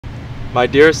My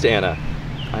dearest Anna,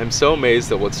 I am so amazed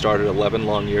that what started 11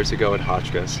 long years ago at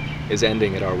Hotchkiss is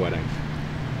ending at our wedding.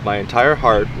 My entire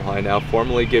heart, while I now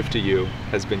formally give to you,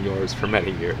 has been yours for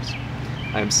many years.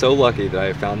 I am so lucky that I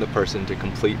have found the person to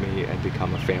complete me and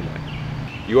become a family.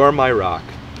 You are my rock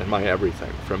and my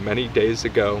everything, from many days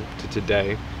ago to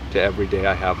today to every day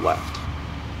I have left.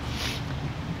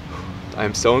 I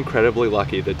am so incredibly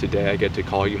lucky that today I get to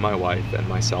call you my wife and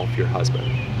myself your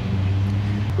husband.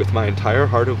 With my entire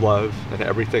heart of love and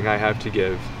everything I have to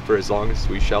give for as long as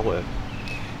we shall live,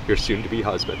 your soon-to-be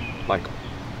husband, Michael.